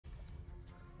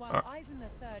While Ivan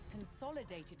III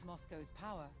consolidated Moscow's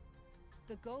power,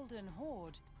 the Golden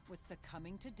Horde was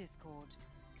succumbing to discord.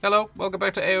 Hello, welcome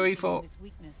back to AoE4. This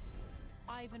weakness,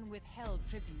 Ivan withheld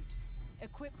tribute,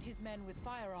 equipped his men with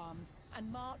firearms,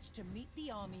 and marched to meet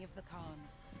the army of the Khan.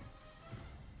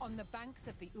 On the banks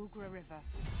of the Ugra River,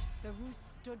 the Rus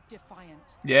stood defiant.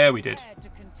 Yeah, we did. Prepared to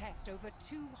contest over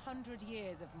 200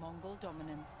 years of Mongol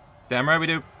dominance. Damn right we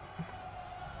do.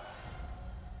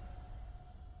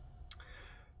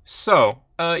 So,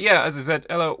 yeah, as I said,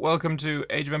 hello, welcome to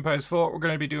Age of Empires 4. We're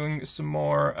going to be doing some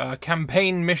more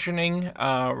campaign missioning.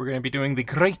 We're going to be doing the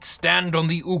Great Stand on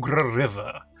the Ugra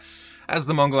River. As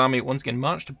the Mongol army once again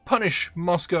marched to punish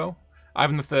Moscow,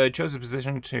 Ivan III chose a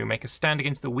position to make a stand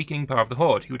against the weakening power of the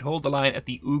Horde. He would hold the line at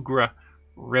the Ugra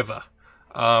River.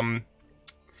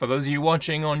 For those of you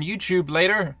watching on YouTube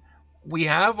later, we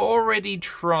have already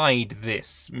tried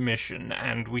this mission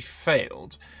and we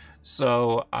failed.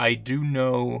 So I do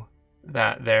know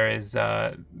that there is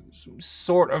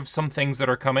sort of some things that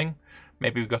are coming.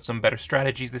 Maybe we've got some better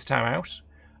strategies this time out.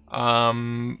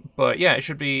 But yeah, it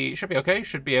should be okay.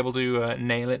 Should be able to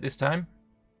nail it this time.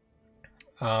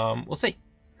 We'll see.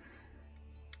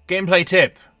 Gameplay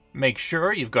tip: make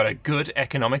sure you've got a good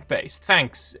economic base.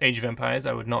 Thanks, Age of Empires.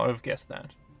 I would not have guessed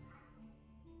that.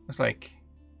 It's like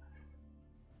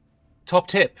top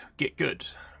tip: get good.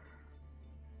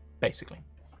 Basically.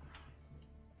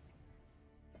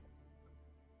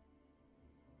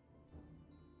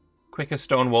 Quicker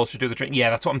stone walls should do the trick. Yeah,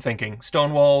 that's what I'm thinking.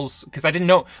 Stone walls, because I didn't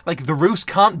know, like, the Rus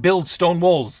can't build stone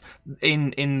walls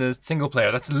in the single player.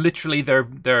 That's literally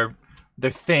their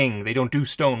thing. They don't do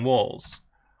stone walls.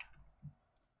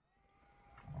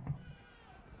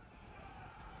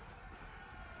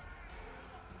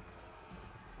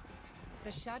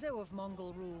 The shadow of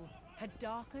Mongol rule had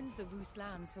darkened the Rus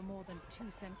lands for more than 2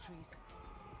 centuries.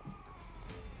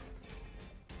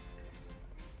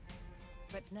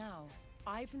 But now,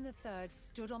 Ivan III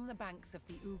stood on the banks of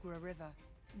the Ugra River,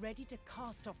 ready to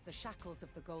cast off the shackles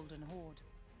of the Golden Horde.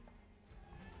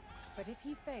 But if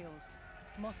he failed,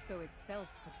 Moscow itself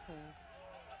could fall.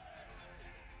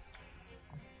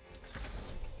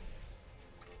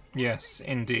 Yes,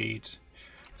 indeed.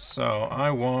 So I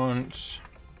want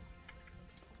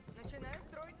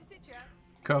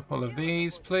a couple of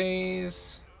these,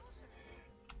 please.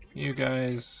 You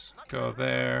guys go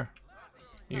there.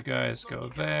 You guys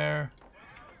go there.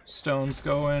 Stone's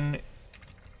going.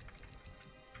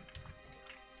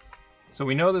 So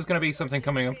we know there's going to be something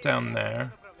coming up down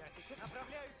there.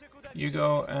 You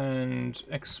go and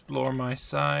explore my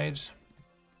side.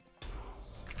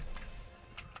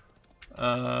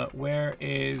 Where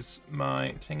is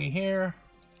my thingy here?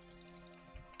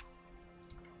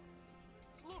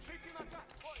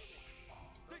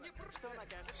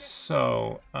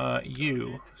 So,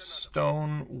 you.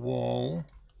 Stone wall.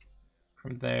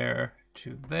 From there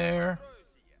to there.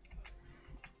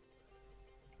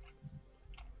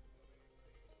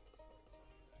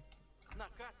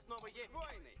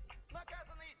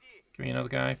 Give me another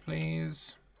guy,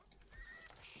 please.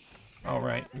 All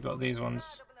right, we've got these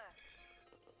ones.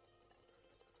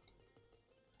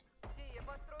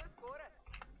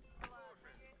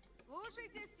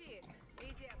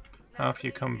 After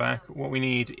you come back, what we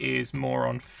need is more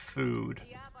on food.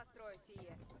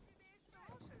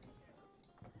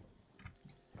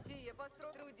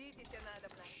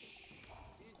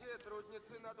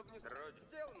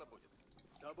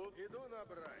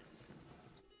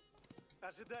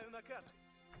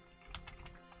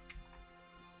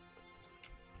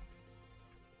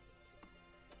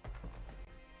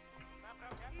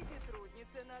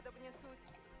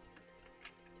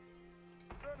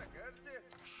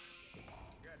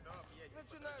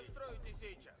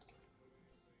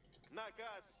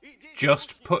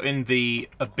 Just putting the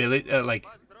ability, like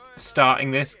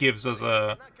starting this, gives us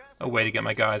a way to get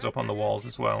my guys up on the walls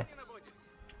as well,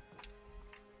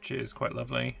 which is quite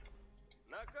lovely.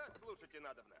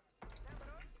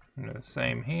 And the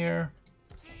same here.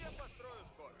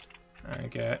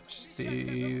 And get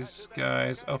these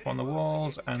guys up on the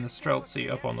walls and the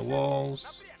Streltsy up on the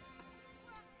walls.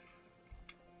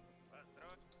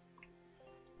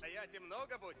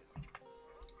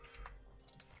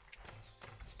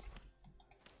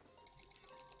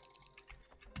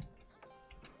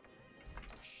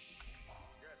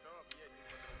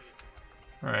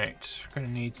 Right, we're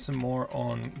gonna need some more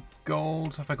on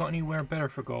gold. Have I got anywhere better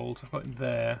for gold? I've got it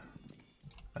there.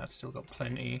 That's still got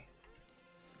plenty.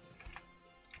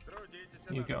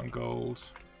 You get on gold.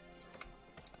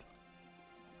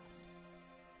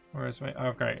 Where is my...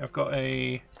 Okay, I've got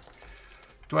a...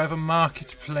 Do I have a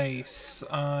marketplace?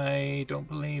 I don't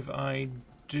believe I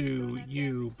do,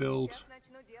 you build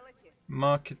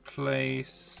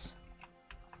marketplace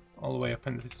all the way up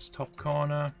into this top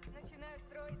corner.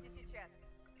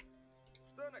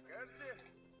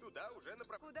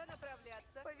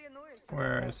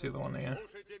 Where is the other one here?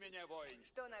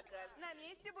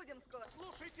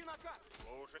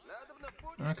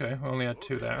 Okay, we only had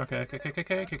 2 there. Okay.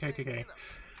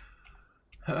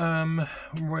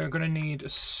 We're gonna need a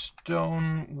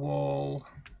stone wall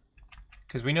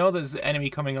because we know there's an enemy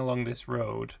coming along this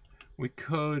road. We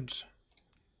could.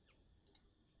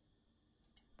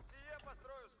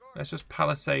 Let's just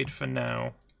palisade for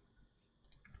now.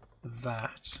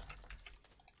 That.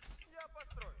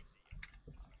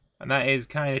 And that is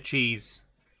kind of cheese,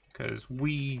 because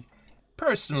we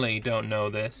personally don't know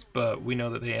this, but we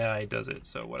know that the AI does it,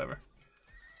 so whatever.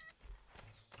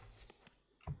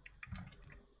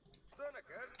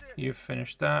 You've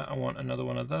finished that. I want another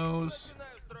one of those.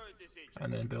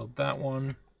 And then build that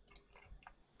one.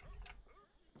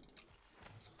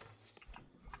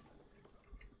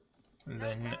 And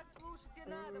then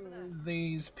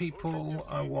these people,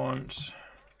 I want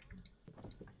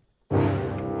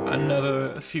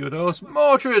another few of those.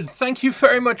 Mordred, thank you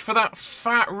very much for that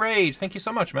fat raid. Thank you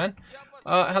so much, man.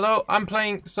 Hello, I'm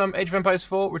playing some Age of Empires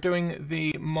 4. We're doing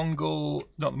the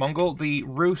the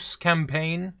Rus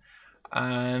campaign.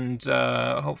 And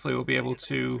hopefully we'll be able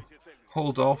to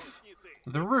hold off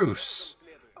the Rus.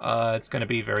 It's going to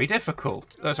be very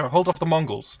difficult. Sorry, hold off the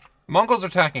Mongols. The Mongols are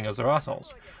attacking us, they're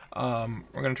assholes. We're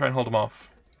going to try and hold them off.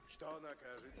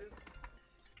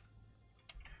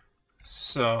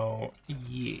 So,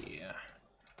 yeah.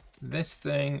 This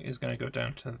thing is going to go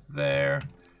down to there.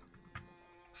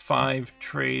 5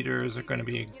 traders are going to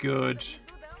be good.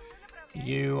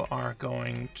 You are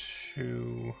going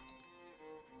to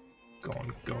go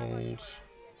on gold.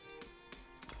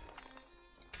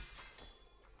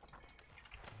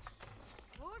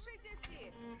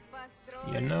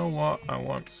 You know what? I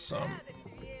want some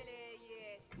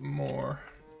more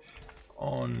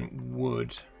on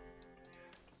wood.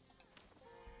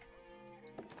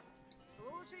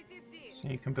 So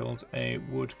you can build a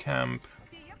wood camp,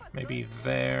 maybe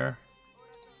there.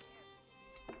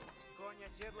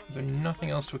 Is there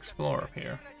nothing else to explore up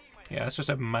here? Yeah, it's just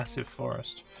a massive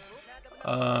forest.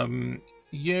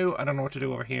 You, I don't know what to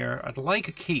do over here. I'd like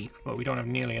a keep, but we don't have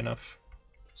nearly enough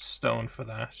stone for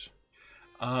that.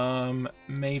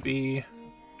 Maybe...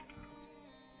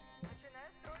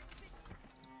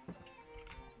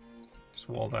 just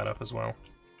wall that up as well.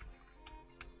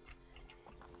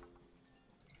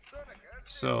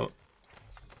 So,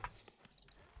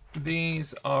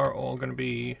 these are all going to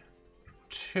be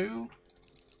 2.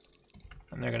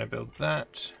 And they're going to build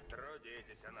that.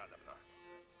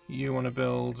 You want to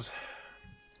build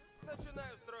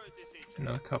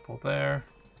another couple there.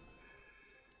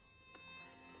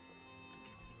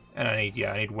 And I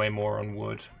need way more on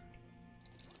wood.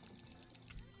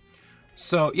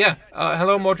 So yeah,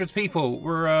 hello Mordred's people.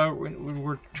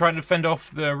 We're trying to fend off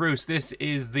the Rus. This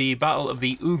is the Battle of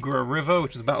the Ugra River,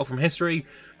 which is a battle from history,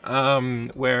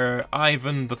 where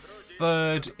Ivan the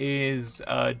Third is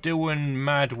doing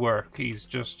mad work. He's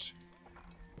just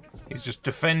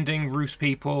defending Rus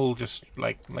people, just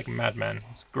like a madman.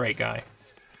 He's a great guy.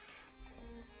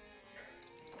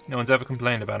 No one's ever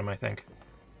complained about him, I think.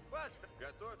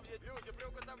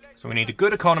 So we need a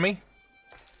good economy.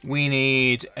 We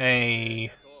need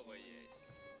a...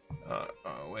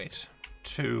 wait.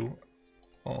 2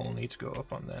 all need to go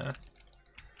up on there.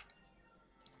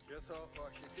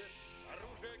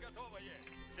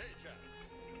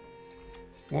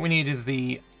 What we need is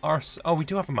the oh, we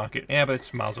do have a market. Yeah, but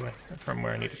it's miles away from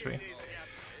where I need it to be.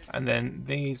 And then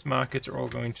these markets are all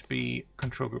going to be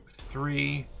control group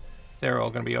 3. They're all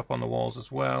going to be up on the walls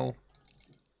as well.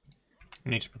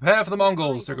 We need to prepare for the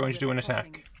Mongols. They're going to do an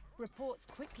attack. Reports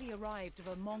quickly arrived of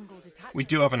a Mongol detachment. We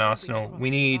do have an arsenal. We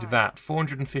need that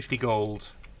 450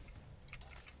 gold.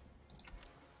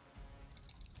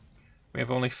 We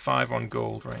have only 5 on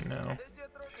gold right now.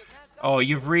 Oh,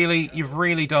 you've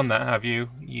really done that, have you?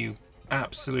 You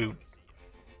absolute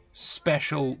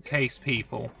special case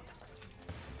people.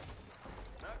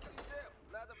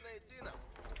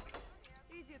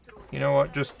 You know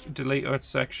what? Just delete that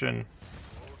section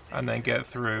and then get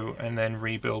through and then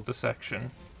rebuild the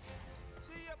section.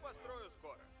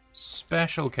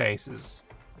 Special cases.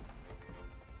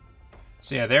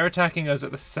 So yeah, they're attacking us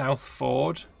at the South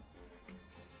Ford.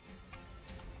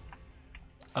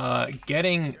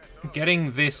 Getting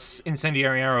this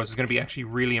incendiary arrows is going to be actually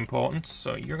really important.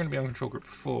 So you're going to be on control group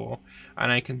 4,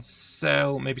 and I can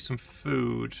sell maybe some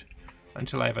food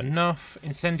until I have enough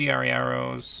incendiary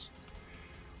arrows.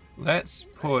 Let's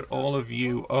put all of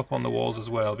you up on the walls as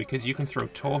well, because you can throw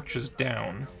torches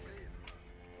down.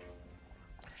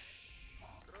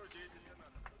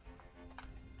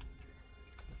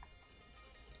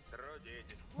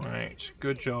 Right,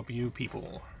 good job, you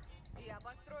people.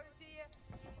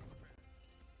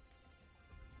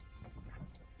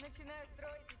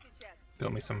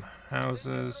 Build me some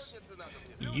houses.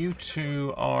 You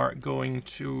two are going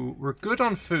to... We're good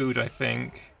on food, I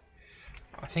think.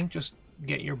 I think just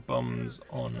get your bums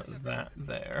on that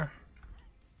there.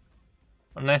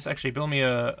 Unless, actually, build me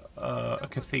a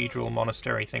cathedral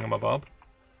monastery thingamabob.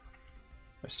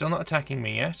 They're still not attacking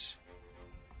me yet.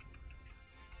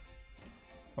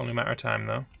 Only a matter of time,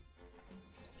 though.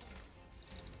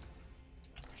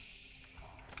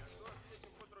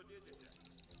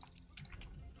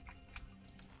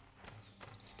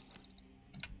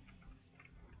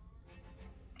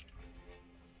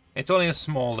 It's only a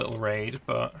small little raid,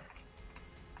 but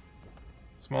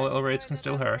small little raids can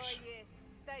still hurt.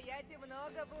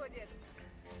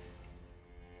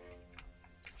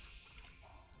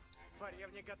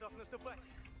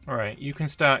 Alright, you can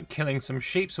start killing some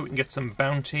sheep so we can get some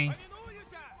bounty.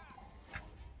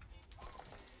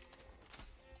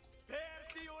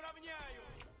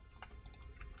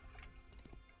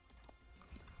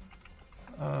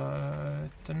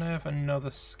 Don't I have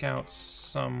another scout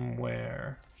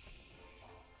somewhere?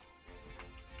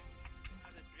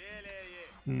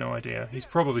 No idea. He's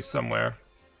probably somewhere.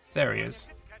 There he is.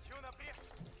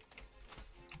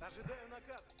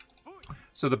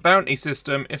 So the bounty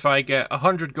system, if I get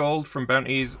 100 gold from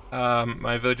bounties,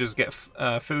 my villagers get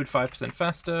food 5%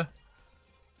 faster.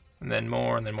 And then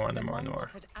more, and then more, and then more, and more.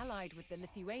 The Mongols had allied with the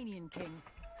Lithuanian king,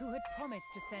 who had promised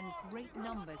to send great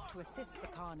numbers to assist the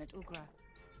Khan at Ugra.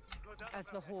 As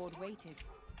the horde waited,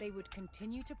 they would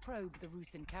continue to probe the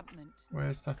Rus encampment.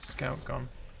 Where's that scout gone?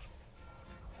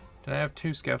 Did I have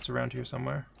 2 scouts around here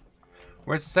somewhere?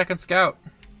 Where's the second scout?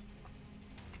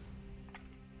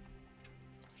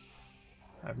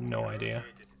 I have no idea.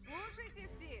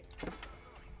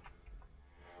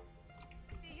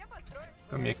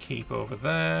 Put me a keep over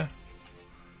there.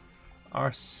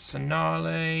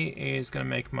 Arsenale is going to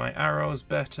make my arrows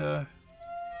better.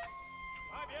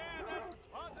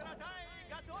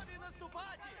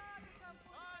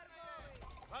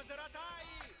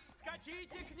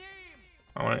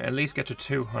 I want to at least get to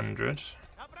 200.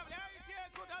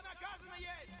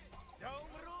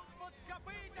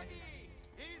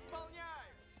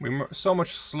 We're so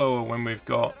much slower when we've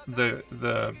got the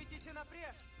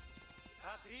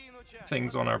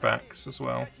things on our backs as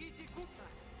well.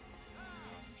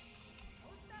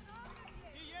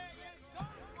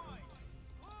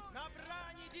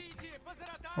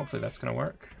 Hopefully that's going to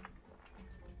work.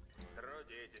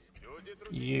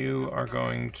 You are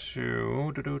going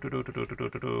to... I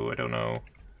don't know.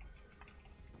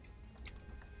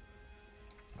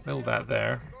 Build that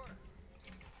there.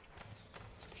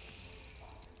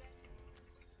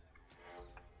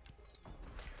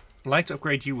 I'd like to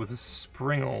upgrade you with a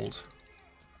springald.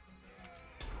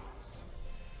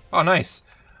 Oh, nice.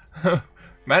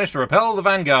 Managed to repel the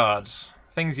vanguard.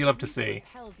 Things you love to see.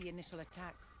 Held the initial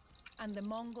attacks, and the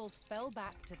Mongols fell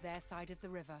back to their side of the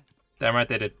river. Damn right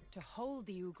they did. To hold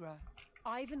the Ugra,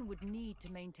 Ivan would need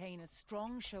to maintain a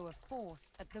strong show of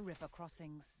force at the river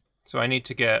crossings. So I need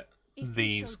to get If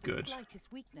these he showed good. the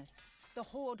slightest weakness, the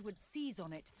horde would seize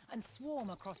on it and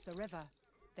swarm across the river,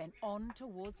 then on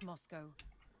towards Moscow.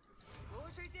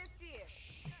 As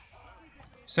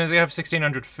soon as we have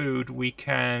 1600 food, we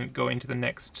can go into the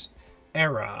next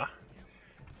era.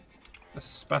 The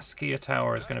Spaskia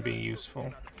Tower is going to be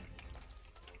useful.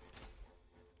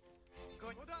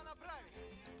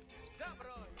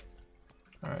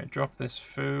 Alright, drop this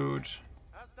food.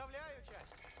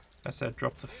 I said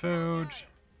drop the food.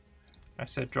 I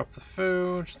said drop the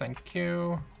food. Thank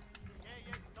you.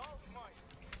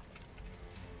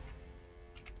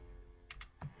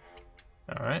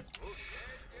 Alright.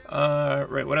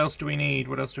 Right, what else do we need?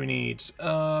 What else do we need?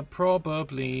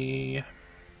 Probably...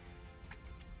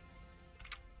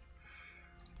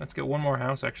 Let's get one more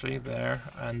house, actually, there.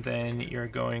 And then you're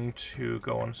going to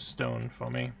go on stone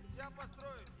for me.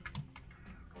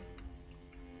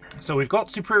 So we've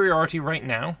got superiority right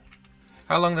now.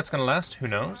 How long that's going to last, who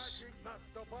knows?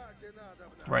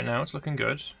 Right now, it's looking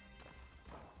good.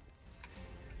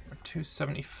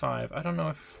 275. I don't know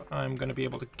if I'm going to be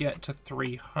able to get to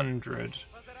 300.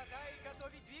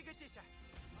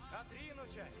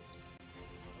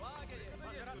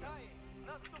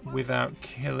 Without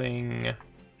killing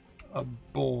a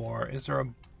boar. Is there a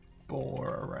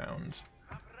boar around?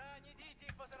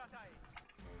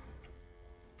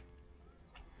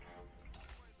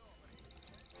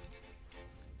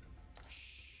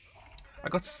 I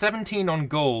got 17 on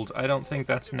gold. I don't think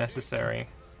that's necessary.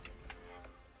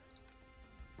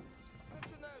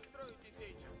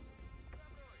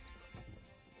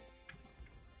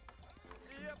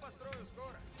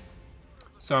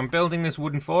 So I'm building this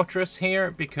wooden fortress here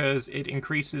because it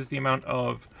increases the amount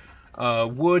of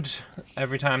wood.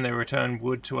 Every time they return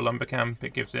wood to a lumber camp,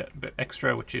 it gives it a bit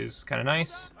extra, which is kind of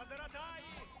nice.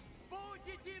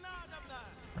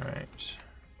 Alright.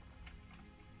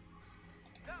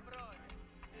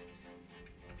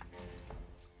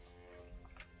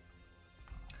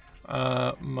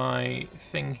 My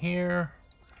thing here.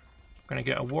 I'm gonna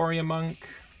get a warrior monk.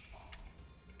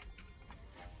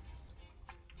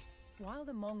 While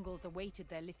the Mongols awaited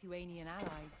their Lithuanian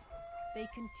allies, they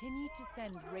continued to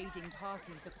send raiding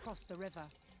parties across the river,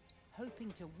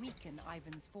 hoping to weaken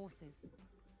Ivan's forces.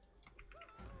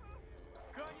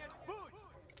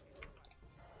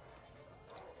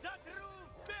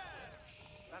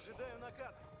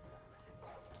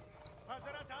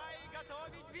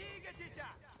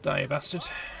 Die, you bastard.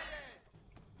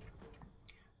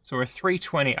 So we're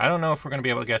 320. I don't know if we're going to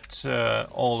be able to get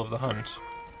all of the hunt.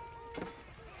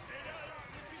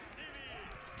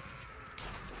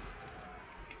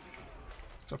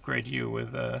 Let's upgrade you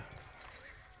with...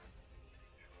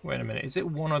 Wait a minute, is it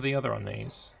one or the other on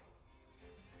these?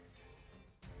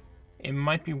 It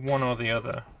might be one or the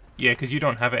other. Yeah, because you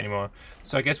don't have it anymore.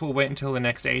 So I guess we'll wait until the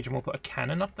next age and we'll put a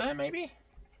cannon up there, maybe?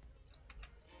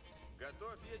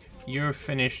 You're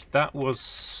finished. That was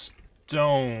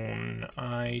stone.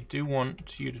 I do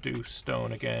want you to do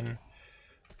stone again.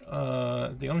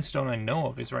 The only stone I know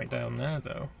of is right down there,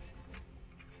 though.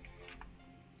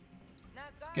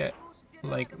 Let's get,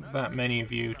 like, that many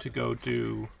of you to go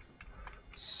do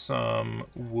some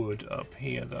wood up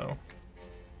here, though.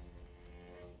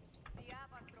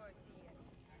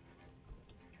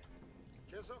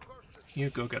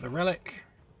 You go get the relic.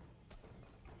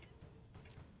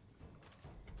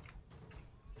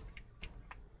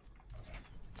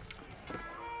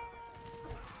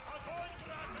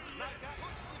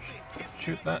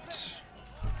 Shoot that.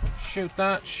 Shoot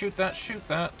that, shoot that, shoot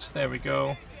that. There we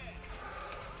go.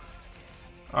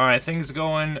 Alright, things are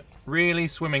going really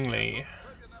swimmingly.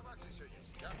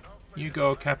 You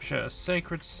go capture a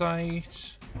sacred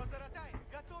site.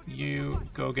 You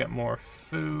go get more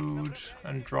food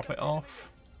and drop it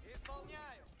off.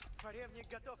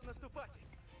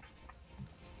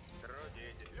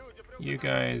 You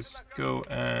guys go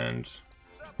and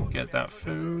get that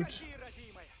food.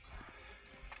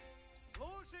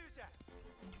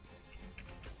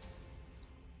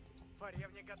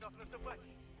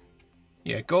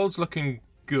 Yeah, gold's looking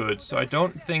good, so I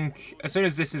don't think... As soon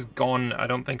as this is gone, I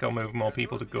don't think I'll move more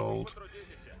people to gold.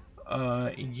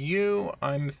 You,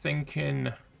 I'm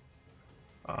thinking...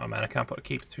 Oh man, I can't put a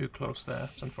keep too close there.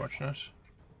 It's unfortunate.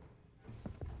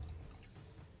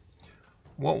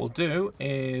 What we'll do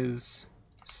is...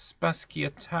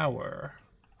 Spaskia Tower.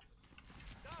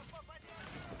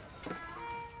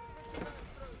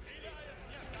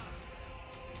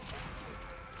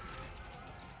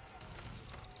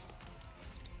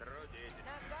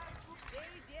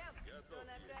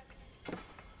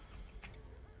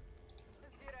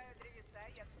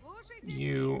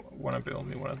 You want to build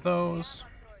me one of those.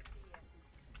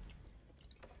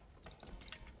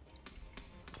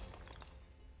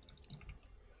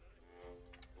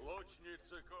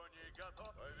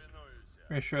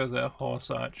 Pretty sure the horse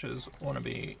archers want to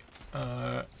be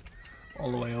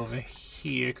all the way over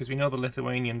here, because we know the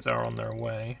Lithuanians are on their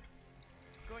way.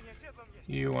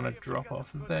 You want to drop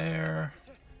off there.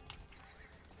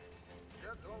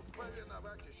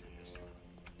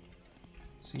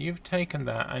 So you've taken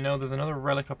that. I know there's another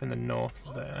relic up in the north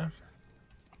there.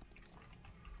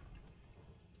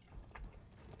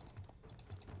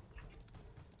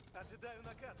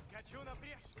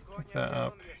 Pick that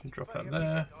up and drop that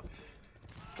there.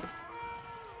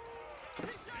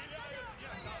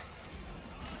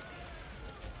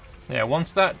 Yeah,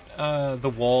 once that the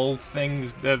wall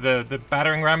things, the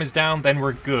battering ram is down, then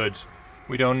we're good.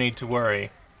 We don't need to worry.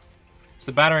 It's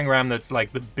the battering ram that's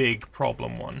like the big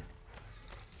problem one.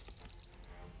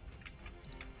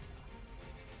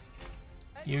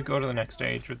 You go to the next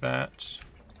stage with that.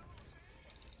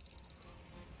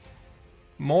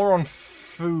 More on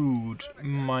food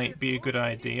might be a good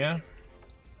idea.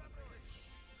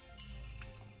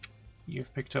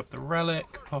 You've picked up the relic,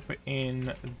 pop it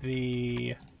in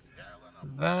the...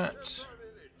 that.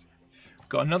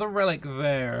 Got another relic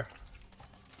there.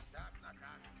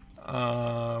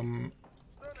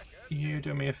 You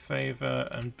do me a favor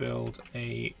and build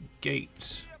a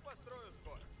gate.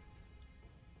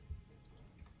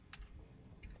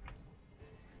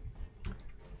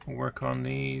 Work on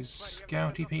these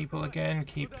scouty people again.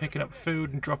 Keep picking up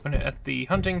food and dropping it at the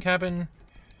hunting cabin.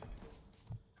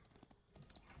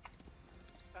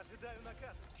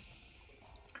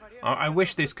 I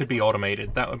wish this could be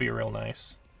automated. That would be real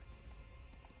nice.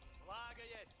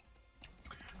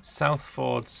 South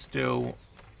Ford's still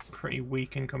pretty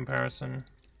weak in comparison.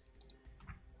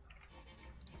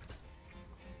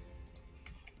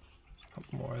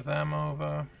 Put more of them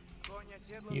over.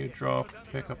 You drop,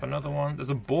 pick up another one. There's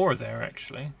a boar there,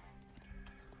 actually.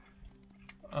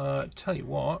 Tell you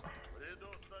what.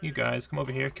 You guys, come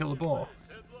over here, kill the boar.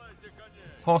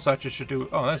 Horse archers should do...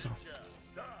 Oh, there's a...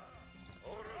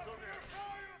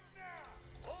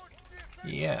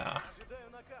 Yeah.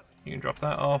 You can drop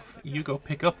that off. You go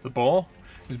pick up the boar.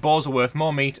 These boars are worth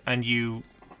more meat, and you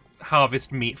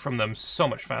harvest meat from them so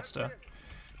much faster.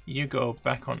 You go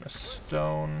back on the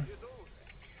stone.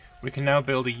 We can now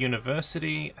build a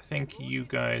university. I think you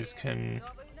guys can...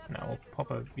 Now we'll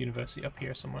pop a university up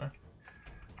here somewhere.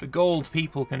 The gold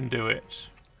people can do it.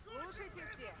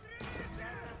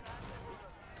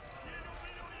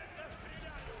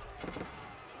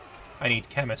 I need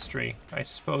chemistry. I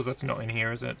suppose that's not in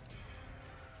here, is it?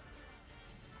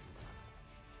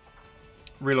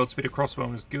 Reload speed of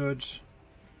crossbow is good.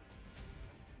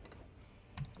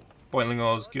 Boiling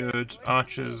oil is good.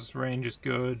 Archers range is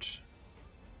good.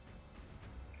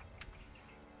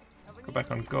 Go back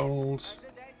on gold.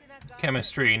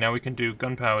 Chemistry. Now we can do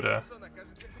gunpowder.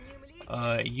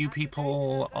 You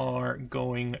people are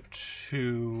going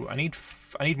to... I need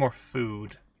more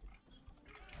food.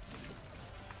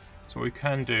 So what we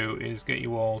can do is get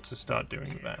you all to start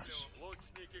doing that.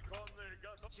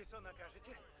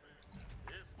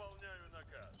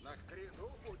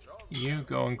 You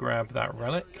go and grab that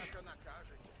relic.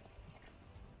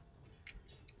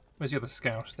 Where's the other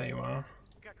scout? There you are.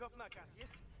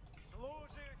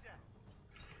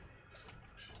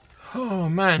 Oh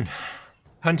man.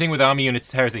 Hunting with army units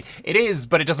is heresy. It is,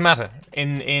 but it doesn't matter.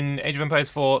 In Age of Empires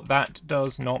 4, that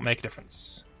does not make a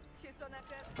difference.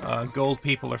 Gold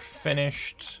people are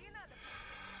finished.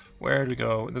 Where do we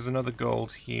go? There's another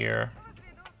gold here.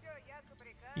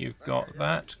 You've got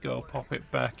that. Go pop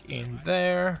it back in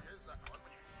there.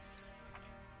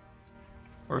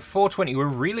 We're at 420. We're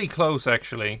really close,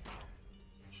 actually.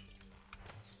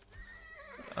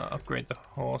 Upgrade the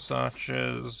horse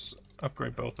archers.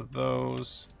 Upgrade both of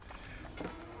those.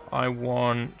 I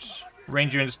want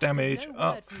range units damage No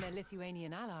up. word from their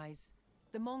Lithuanian allies.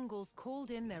 The Mongols called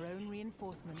in their own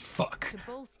reinforcements Fuck. to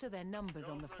bolster their numbers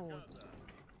on the fords.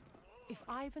 If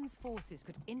Ivan's forces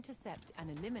could intercept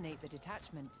and eliminate the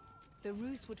detachment, the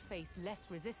Rus would face less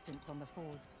resistance on the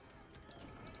fords.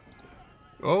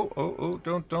 Oh,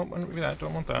 don't want that,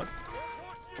 don't want that.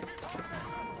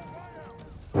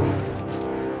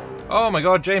 Oh my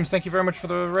god, James, thank you very much for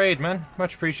the raid, man.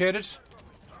 Much appreciated.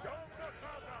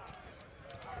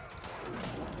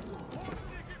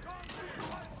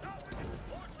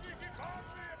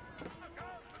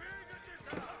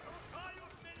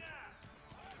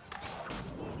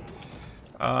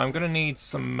 I'm gonna need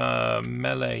some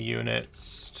melee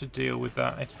units to deal with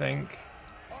that, I think.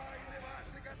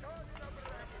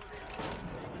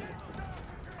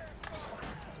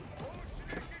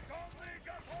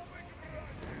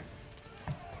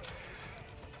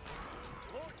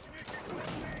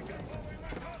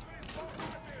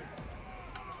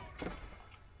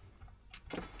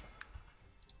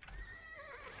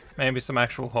 Maybe some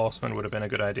actual horsemen would have been a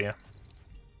good idea.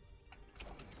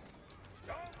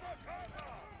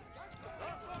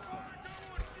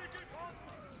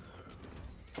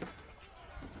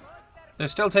 They're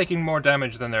still taking more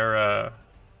damage than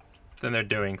they're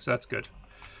doing, so that's good.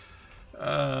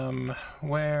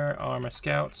 Where are my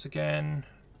scouts again?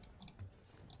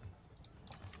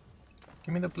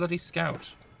 Give me the bloody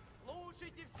scout.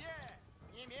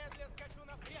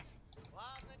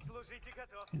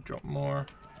 Drop more.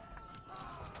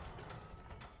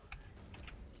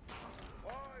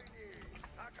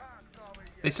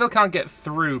 They still can't get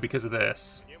through because of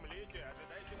this.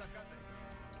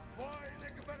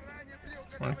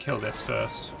 I want to kill this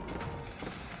first.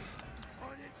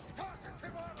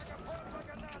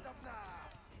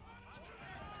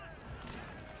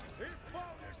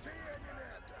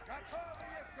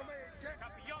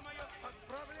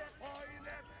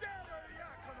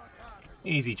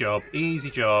 Easy job, easy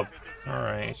job.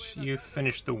 Alright, you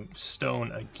finished the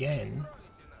stone again.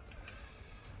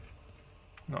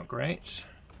 Not great.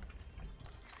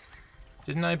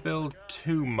 Didn't I build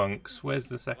 2 monks? Where's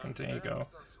the second? There you go.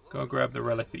 Go grab the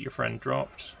relic that your friend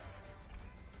dropped.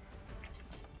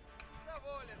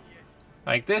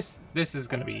 Like this is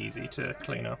going to be easy to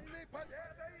clean up.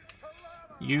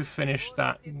 You finished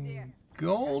that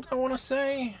gold, I want to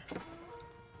say.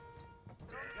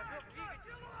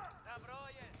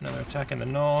 Another attack in the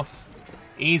north.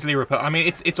 Easily repel. I mean,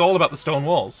 it's all about the stone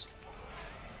walls.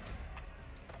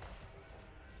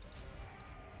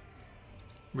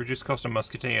 Reduce cost of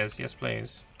musketeers. Yes,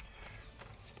 please.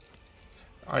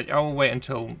 I'll wait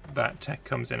until that tech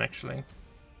comes in, actually.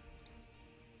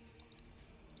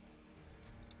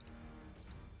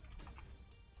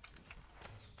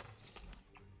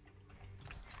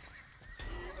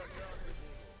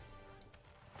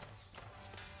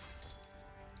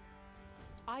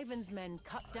 Ivan's men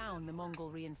cut down the Mongol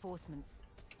reinforcements,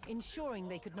 ensuring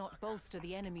they could not bolster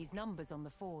the enemy's numbers on the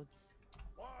fords.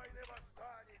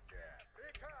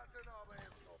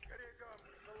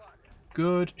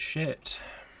 Good shit.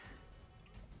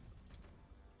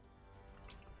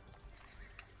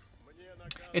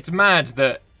 It's mad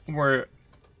that we're,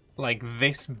 like,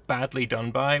 this badly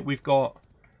done by. We've got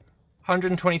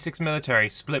 126 military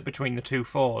split between the two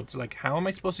fords. Like, how am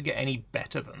I supposed to get any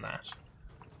better than that?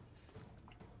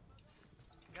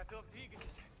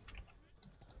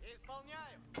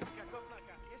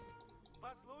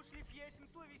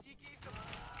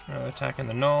 Another attack in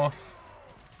the north.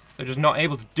 They're just not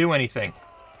able to do anything.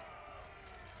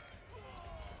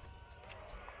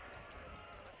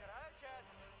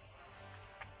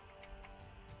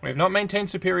 We have not maintained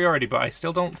superiority, but I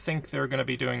still don't think they're going to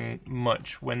be doing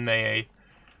much when they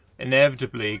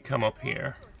inevitably come up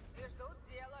here.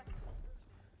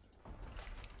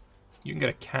 You can get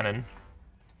a cannon.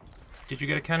 Did you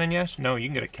get a cannon yet? No, you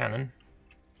can get a cannon.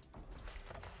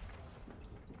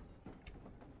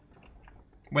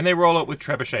 When they roll up with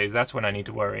trebuchets, that's when I need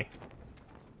to worry.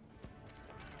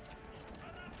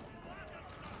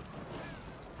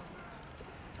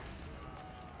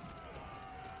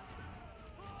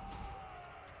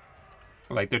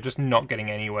 Like, they're just not getting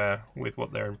anywhere with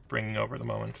what they're bringing over at the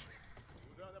moment.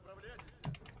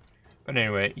 But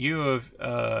anyway, you have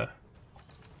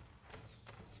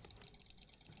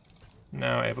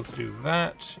now able to do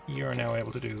that. You're now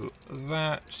able to do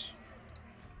that.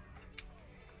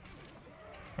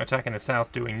 Attack in the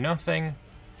south doing nothing.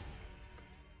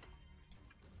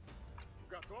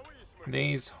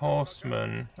 These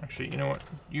horsemen... Actually, you know what?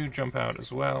 You jump out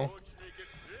as well.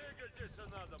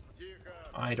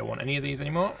 I don't want any of these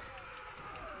anymore.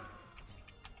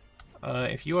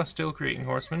 If you are still creating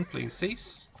horsemen, please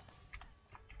cease.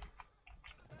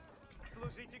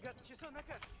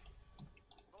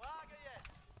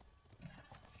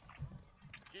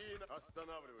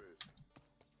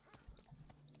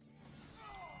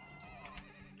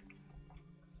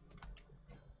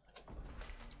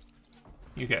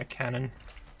 You get a cannon.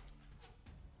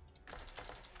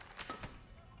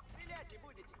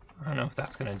 I don't know if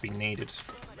that's going to be needed.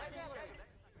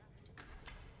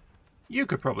 You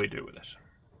could probably do with it.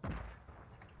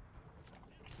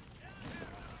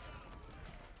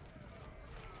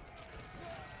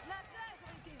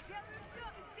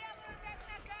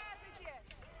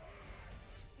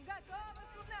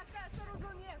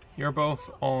 You're both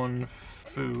on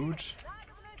food.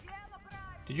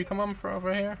 Did you come on from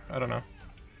over here? I don't know.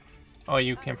 Oh,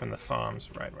 you came from the farms.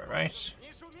 Right.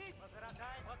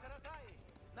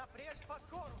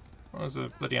 Oh, there's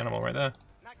a bloody animal right there.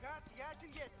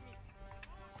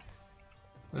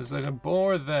 There's like a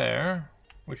boar there,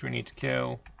 which we need to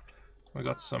kill. We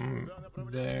got some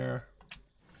there.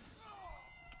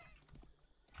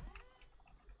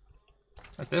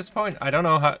 At this point, I don't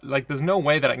know how... Like, there's no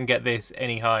way that I can get this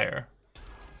any higher.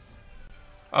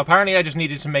 Apparently, I just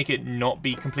needed to make it not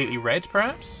be completely red,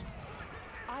 perhaps?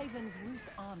 Ivan's Rus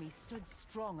army stood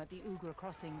strong at the Ugra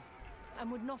crossings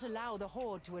and would not allow the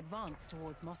horde to advance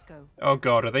towards Moscow. Oh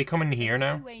god, are they coming here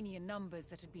now? The Lithuanian numbers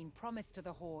that had been promised to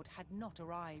the horde had not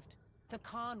arrived. The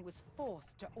Khan was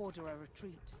forced to order a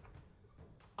retreat.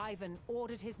 Ivan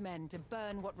ordered his men to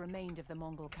burn what remained of the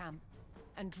Mongol camp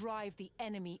and drive the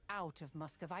enemy out of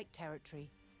Muscovite territory.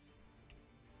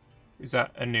 Is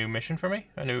that a new mission for me?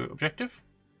 A new objective?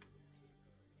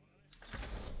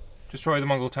 Destroy the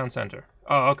Mongol town center.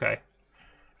 Oh, okay.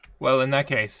 Well, in that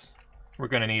case, we're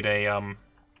gonna need a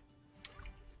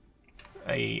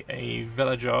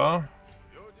villager.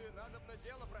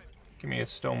 Give me a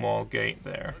stone wall gate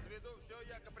there.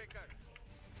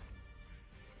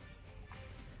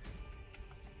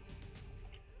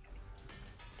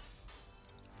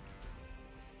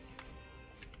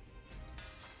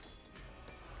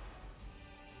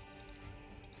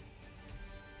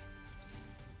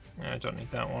 I don't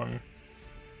need that one.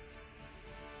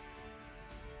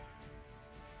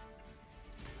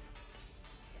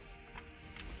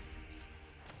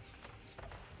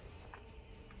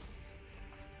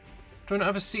 Don't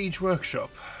have a siege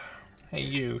workshop. Hey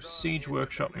you, siege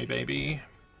workshop me, baby.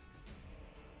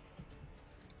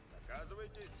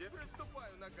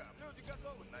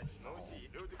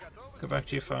 Go back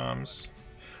to your farms.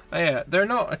 Oh yeah, they're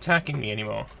not attacking me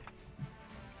anymore.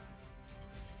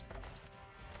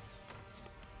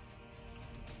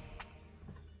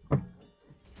 We'll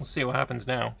see what happens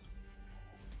now.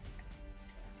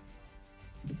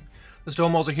 The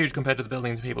stone walls are huge compared to the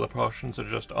buildings the people. The proportions are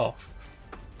just off.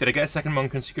 Did I get a second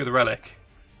monk and secure the relic?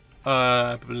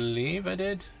 I believe I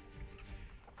did.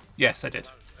 Yes, I did.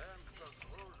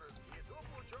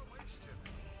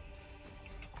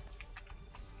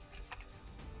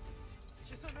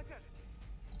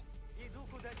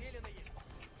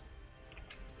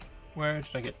 Where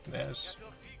did I get this?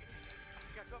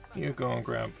 You go and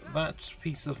grab that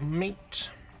piece of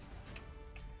meat.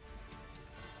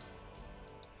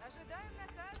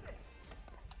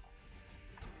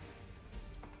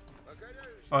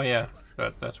 Oh yeah,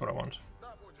 that's what I want.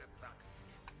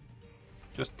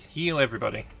 Just heal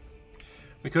everybody.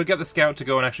 We could get the scout to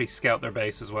go and actually scout their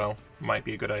base as well. Might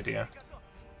be a good idea.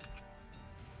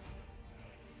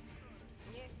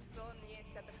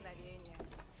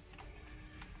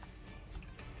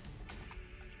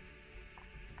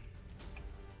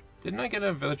 Didn't I get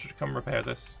a villager to come repair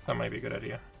this? That might be a good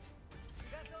idea.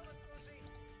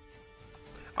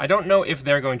 I don't know if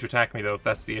they're going to attack me though,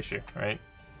 that's the issue, right?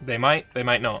 They might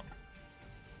not.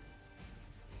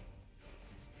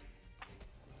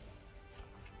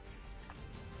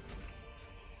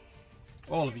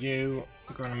 All of you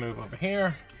are going to move over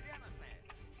here.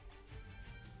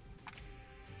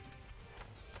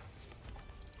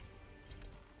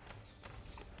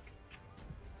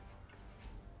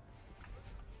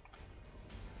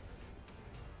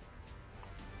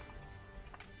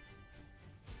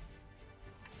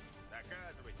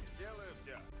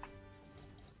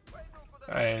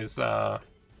 Guys,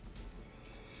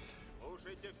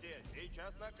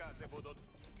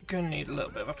 gonna need a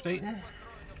little bit of updating.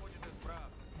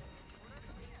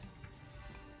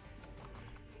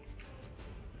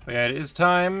 But yeah, it is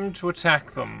time to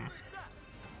attack them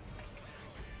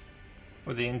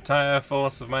with the entire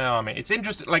force of my army. It's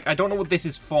interesting, like, I don't know what this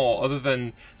is for other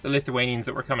than the Lithuanians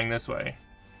that were coming this way.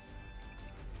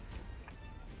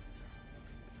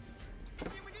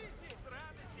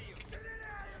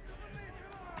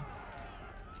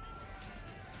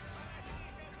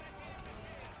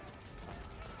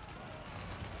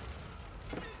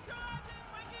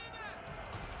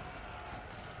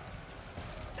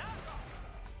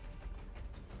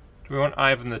 We want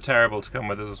Ivan the Terrible to come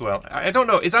with us as well. I don't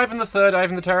know. Is Ivan the Third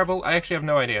Ivan the Terrible? I actually have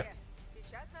no idea.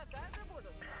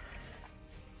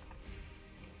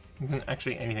 There isn't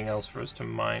actually anything else for us to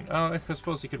mine. Oh, I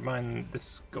suppose you could mine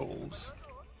this gold.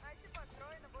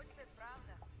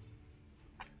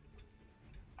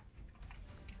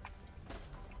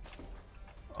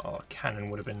 Oh, a cannon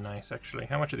would have been nice, actually.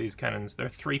 How much are these cannons? They're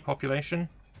 3 population.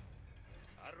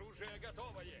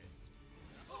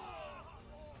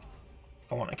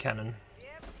 I want a cannon.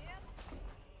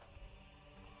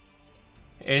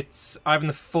 It's Ivan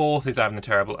the Fourth is Ivan the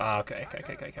Terrible. Ah, okay.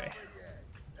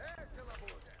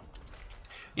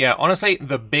 Yeah, honestly,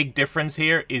 the big difference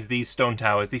here is these stone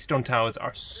towers. These stone towers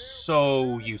are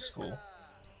so useful.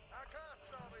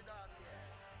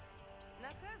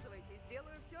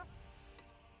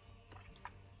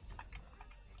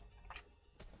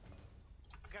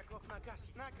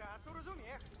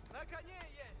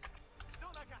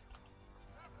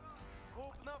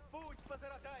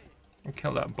 And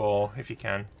kill that ball if you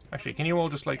can. Actually, can you all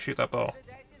just like shoot that ball?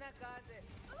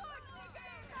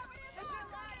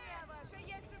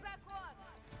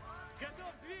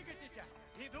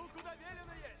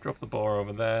 Drop the ball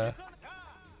over there.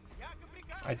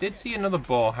 I did see another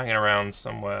ball hanging around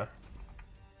somewhere.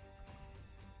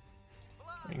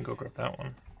 We can go grab that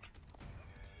one.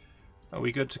 Are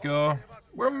we good to go?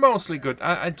 We're mostly good.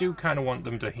 I do kind of want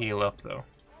them to heal up though.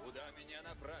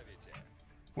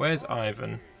 Where's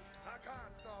Ivan?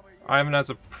 Ivan has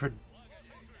a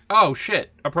oh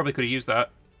shit! I probably could have used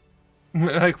that.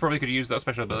 I probably could have used that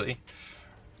special ability.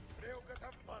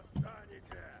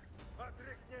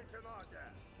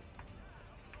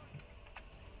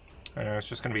 I know, it's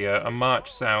just going to be a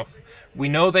march south. We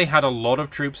know they had a lot of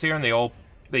troops here and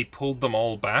they pulled them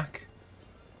all back.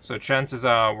 So chances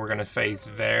are we're going to face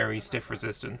very stiff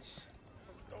resistance.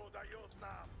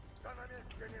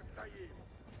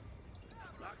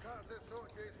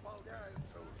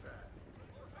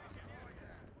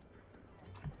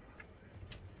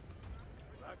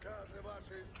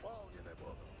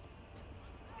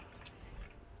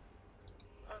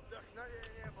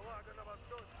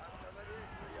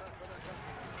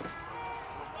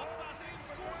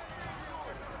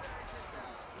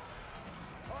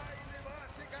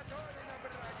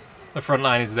 The front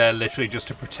line is there literally just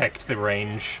to protect the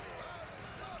range.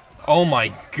 Oh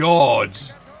my god!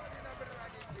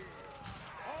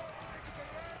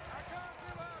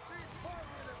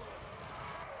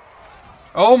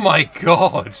 Oh my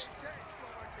god!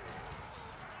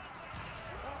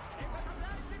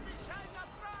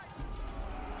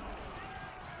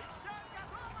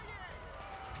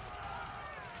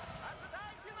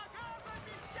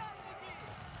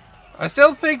 I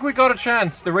still think we got a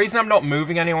chance. The reason I'm not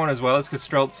moving anyone as well is because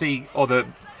Streltsy, or the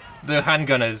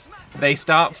handgunners, they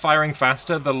start firing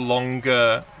faster the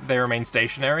longer they remain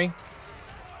stationary.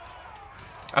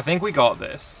 I think we got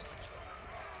this.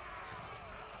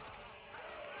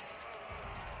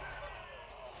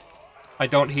 I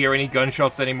don't hear any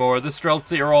gunshots anymore. The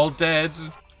Streltsy are all dead.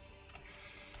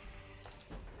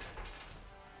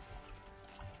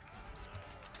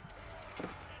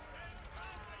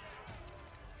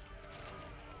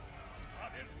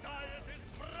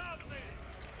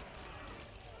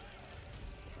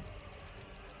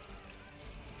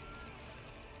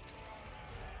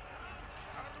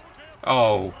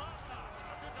 Oh.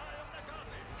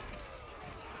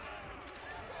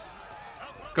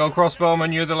 Go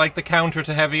crossbowman, you're like the counter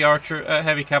to heavy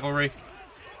heavy cavalry.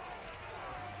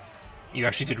 You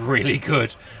actually did really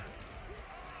good.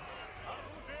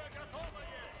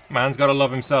 Man's gotta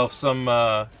love himself some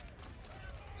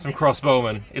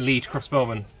crossbowmen, elite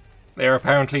crossbowmen. They're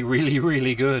apparently really,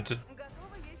 really good.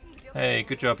 Hey,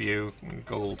 good job you,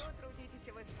 gold.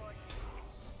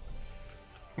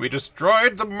 We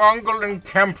destroyed the Mongol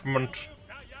encampment.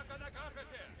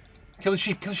 Kill the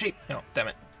sheep, kill the sheep. No, damn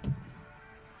it.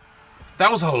 That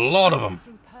was a lot of them.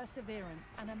 Through perseverance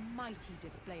and a mighty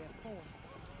display of force,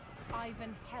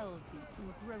 Ivan held the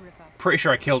Ugra River. Pretty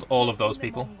sure I killed all of those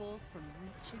people.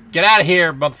 Get out of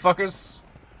here, motherfuckers.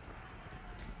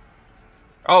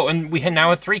 Oh, and we now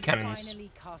have 3 cannons.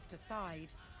 Finally cast aside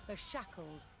the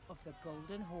shackles of the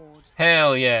Golden Horde.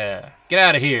 Hell yeah. Get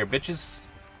out of here, bitches.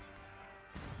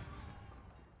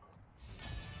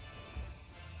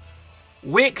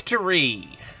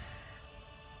 Victory!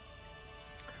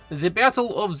 The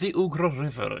Battle of the Ugra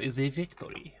River is a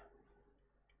victory.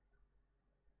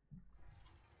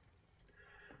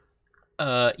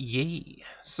 Yay.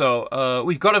 So,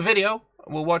 we've got a video.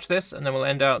 We'll watch this, and then we'll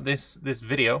end out this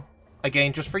video.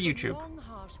 Again, just for YouTube. Long,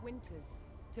 harsh winters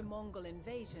to Mongol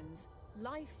invasions,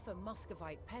 life for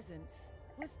Muscovite peasants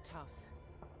was tough.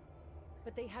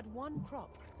 But they had one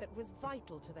crop that was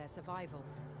vital to their survival.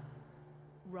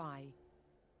 Rye.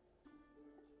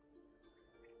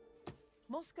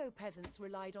 Moscow peasants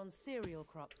relied on cereal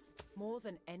crops more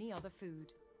than any other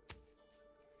food.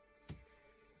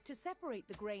 To separate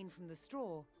the grain from the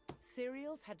straw,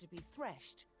 cereals had to be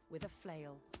threshed with a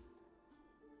flail.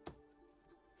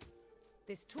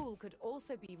 This tool could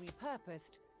also be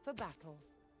repurposed for battle.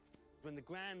 When the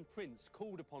Grand Prince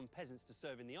called upon peasants to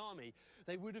serve in the army,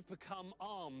 they would have become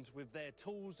armed with their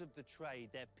tools of the trade,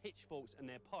 their pitchforks and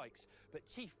their pikes, but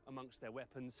chief amongst their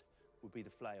weapons would be the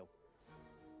flail.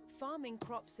 Farming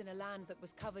crops in a land that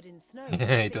was covered in snow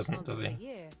He doesn't, does he? a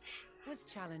year was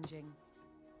challenging.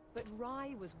 But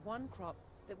rye was one crop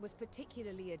that was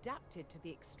particularly adapted to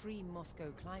the extreme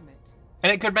Moscow climate.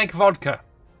 And it could make vodka.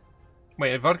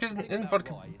 Wait, vodka's in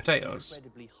vodka Rye, potatoes. it's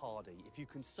incredibly hardy. If you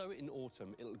can sow it in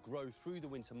autumn, it'll grow through the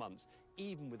winter months,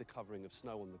 even with a covering of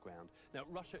snow on the ground. Now,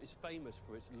 Russia is famous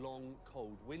for its long,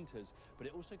 cold winters, but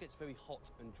it also gets very hot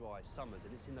and dry summers,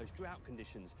 and it's in those drought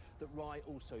conditions that rye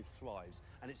also thrives.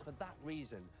 And it's for that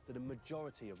reason that a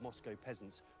majority of Moscow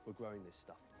peasants were growing this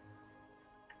stuff.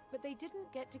 But they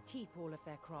didn't get to keep all of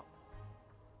their crop.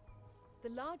 The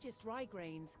largest rye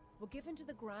grains were given to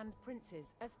the Grand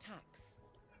Princes as tax,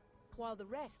 while the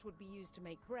rest would be used to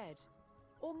make bread,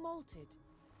 or malted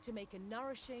to make a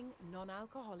nourishing,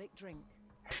 non-alcoholic drink.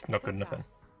 Not good enough.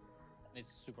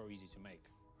 It's super easy to make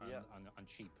and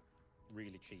cheap,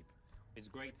 really cheap. It's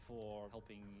great for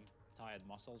helping tired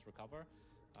muscles recover,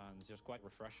 and it's just quite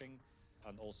refreshing,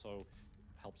 and also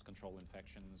helps control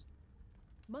infections.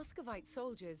 Muscovite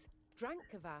soldiers drank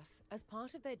kvass as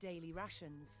part of their daily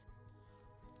rations.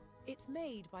 It's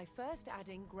made by first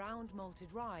adding ground malted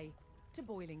rye to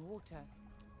boiling water.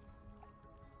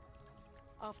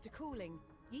 After cooling,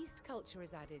 yeast culture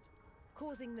is added,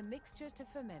 causing the mixture to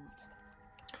ferment.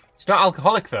 It's not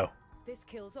alcoholic, though. This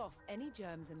kills off any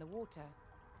germs in the water.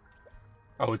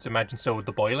 I would imagine so with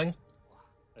the boiling.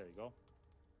 There you go.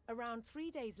 Around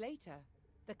 3 days later,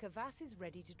 the kvass is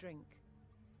ready to drink.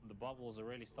 The bubbles are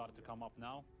really starting to come up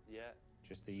now. Yeah.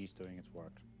 Just the yeast doing its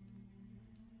work.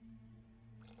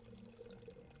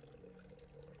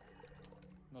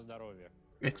 Na zdrowie.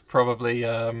 It's probably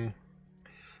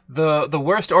the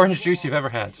worst orange juice you've ever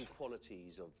had.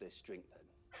 qualities of this drink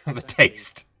then? The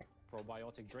taste.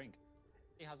 Probiotic drink.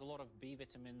 It has a lot of B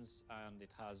vitamins and it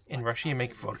has. In Russia, you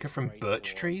make vodka from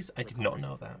birch trees? I did not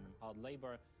know that. Hard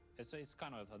labor. It's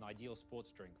kind of an ideal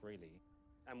sports drink, really.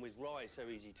 And with rye so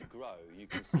easy to grow, you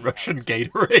can see Russian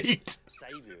Gatorade.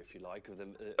 saviour, if you like, of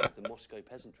the Moscow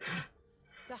peasantry.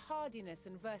 The hardiness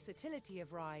and versatility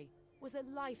of rye was a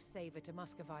lifesaver to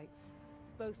Muscovites,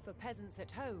 both for peasants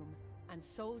at home and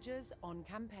soldiers on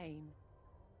campaign.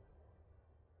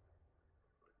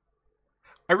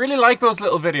 I really like those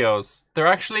little videos. They're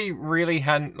actually really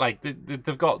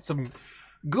they've got some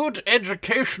good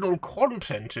educational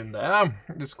content in there.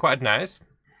 It's quite nice.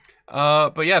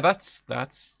 But yeah,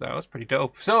 that was pretty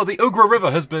dope. So the Ugra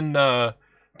River has been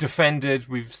defended.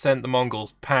 We've sent the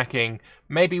Mongols packing.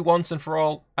 Maybe once and for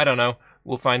all. I don't know.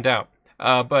 We'll find out.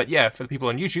 But yeah, for the people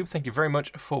on YouTube, thank you very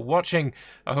much for watching.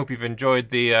 I hope you've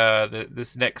enjoyed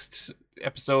this next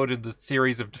episode in the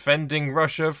series of defending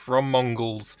Russia from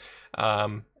Mongols.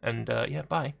 Yeah,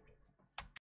 bye.